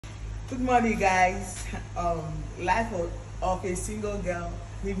Good morning, guys. Life of a single girl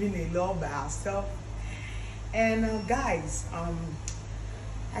living alone by herself. And guys,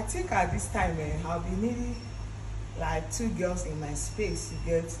 I think at this time, I'll be needing like 2 girls in my space. You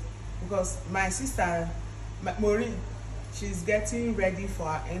get, because my sister, Maureen, she's getting ready for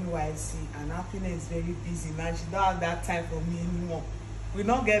her NYC, and Happiness is very busy now. She don't have that time for me anymore. We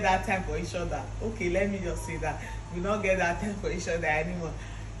don't get that time for each other. Okay, let me just say that we don't get that time for each other anymore.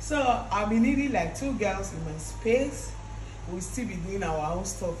 So I'll be needing like 2 girls in my space. We'll still be doing our own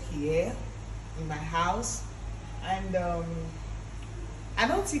stuff here in my house, and I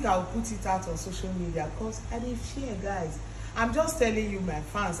don't think I'll put it out on social media because I didn't fear, guys. I'm just telling you, my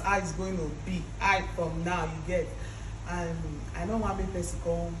fans, how it's going to be. From now, you get, and I don't want me person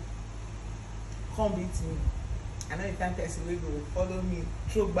come beat me. I know the time person will go follow me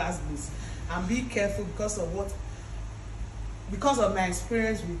through baskets, and be careful because of my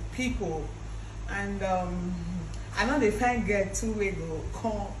experience with people. And I know they find get 2 way go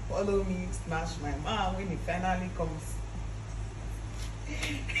come follow me, smash my mom when he finally comes.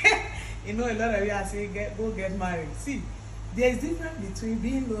 You know, a lot of you are saying go get married. See, there is difference between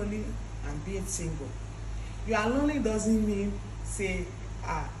being lonely and being single. You are lonely doesn't mean say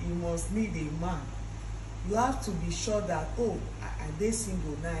you must need a man. You have to be sure that, oh, are they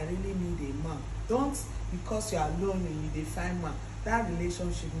single now? I really need a man. Don't, because you are lonely, you define man. That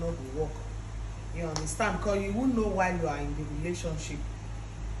relationship not will work. You understand? Because you won't know why you are in the relationship.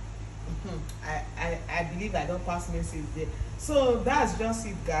 I believe I don't pass message there. So that's just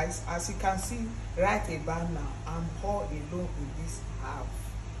it, guys. As you can see right about now, I'm all alone in this house.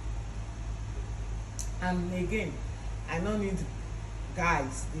 And again, I don't need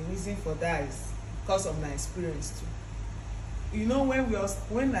guys. The reason for that is because of my experience too. You know,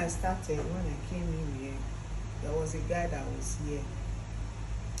 when I started, when I came in here, there was a guy that was here.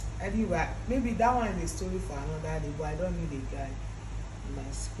 Anyway, maybe that one is a story for another day, but I don't need a guy in my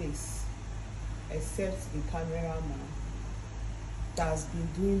space except the cameraman that has been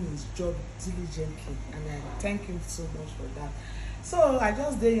doing his job diligently, and I thank him so much for that. So I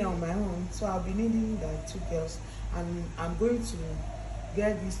just did it on my own. So I'll be needing the 2 girls, and I'm going to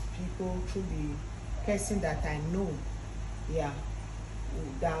get these people through the person that I know. Yeah,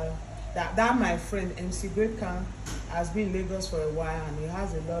 that my friend MC Breaker has been in Lagos for a while, and he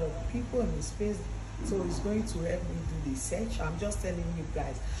has a lot of people in his space, so he's going to help me do the search. I'm just telling you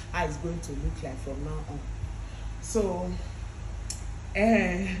guys how it's going to look like from now on. So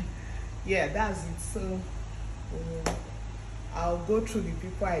yeah, that's it. So I'll go through the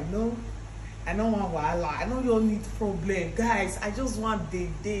people I know. I don't want wahala. I know you all need problem, guys. I just want they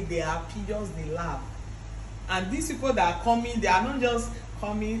happy, just they laugh. And these people that are coming, they are not just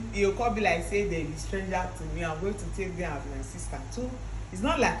coming. You'll come be like say they're a stranger to me. I'm going to take them as my sister too. It's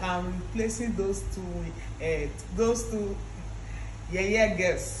not like I'm replacing those two yeah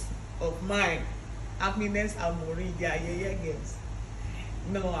girls of mine. Happiness and Maureen, they are yeah girls.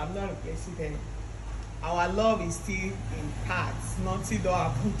 No, I'm not replacing them. Our love is still in parts. Nothing don't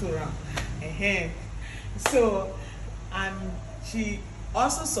happen to her. So, and she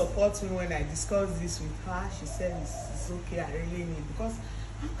also supports me when I discuss this with her. She said it's okay, I really need, because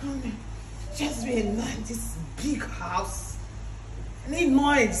how come just be in this big house? I need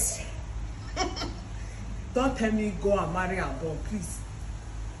noise. Don't tell me go and marry and born, please.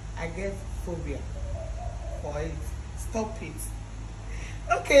 I get phobia for it. Stop it.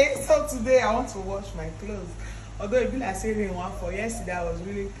 Okay, so today I want to wash my clothes. Although it be like saying one for yesterday, I was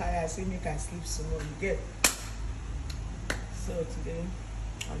really tired. I said make I sleep some more. You get. So today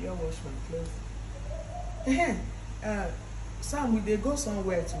I'll just wash my clothes. Sam, will they go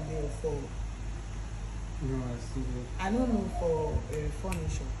somewhere today for? No, I still do. I don't know, for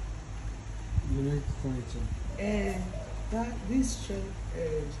furniture. You need furniture. This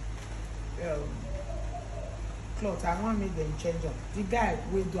cloth, I want make them change up. The guy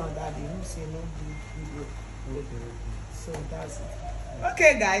will do on that day. You say no do. Okay. So that's it.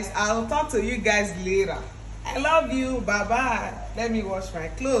 Okay, guys, I'll talk to you guys later. I love you. Bye bye. Let me wash my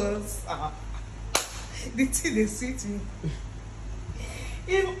clothes. The tea they sweet me.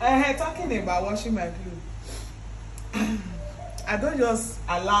 If talking about washing my clothes, I don't just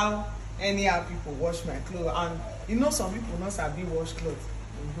allow any other people wash my clothes. And you know, some people not sabi wash clothes.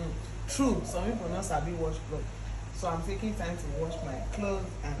 True, some people not sabi wash clothes. So I'm taking time to wash my clothes,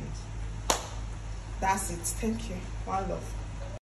 and that's it. Thank you. One love.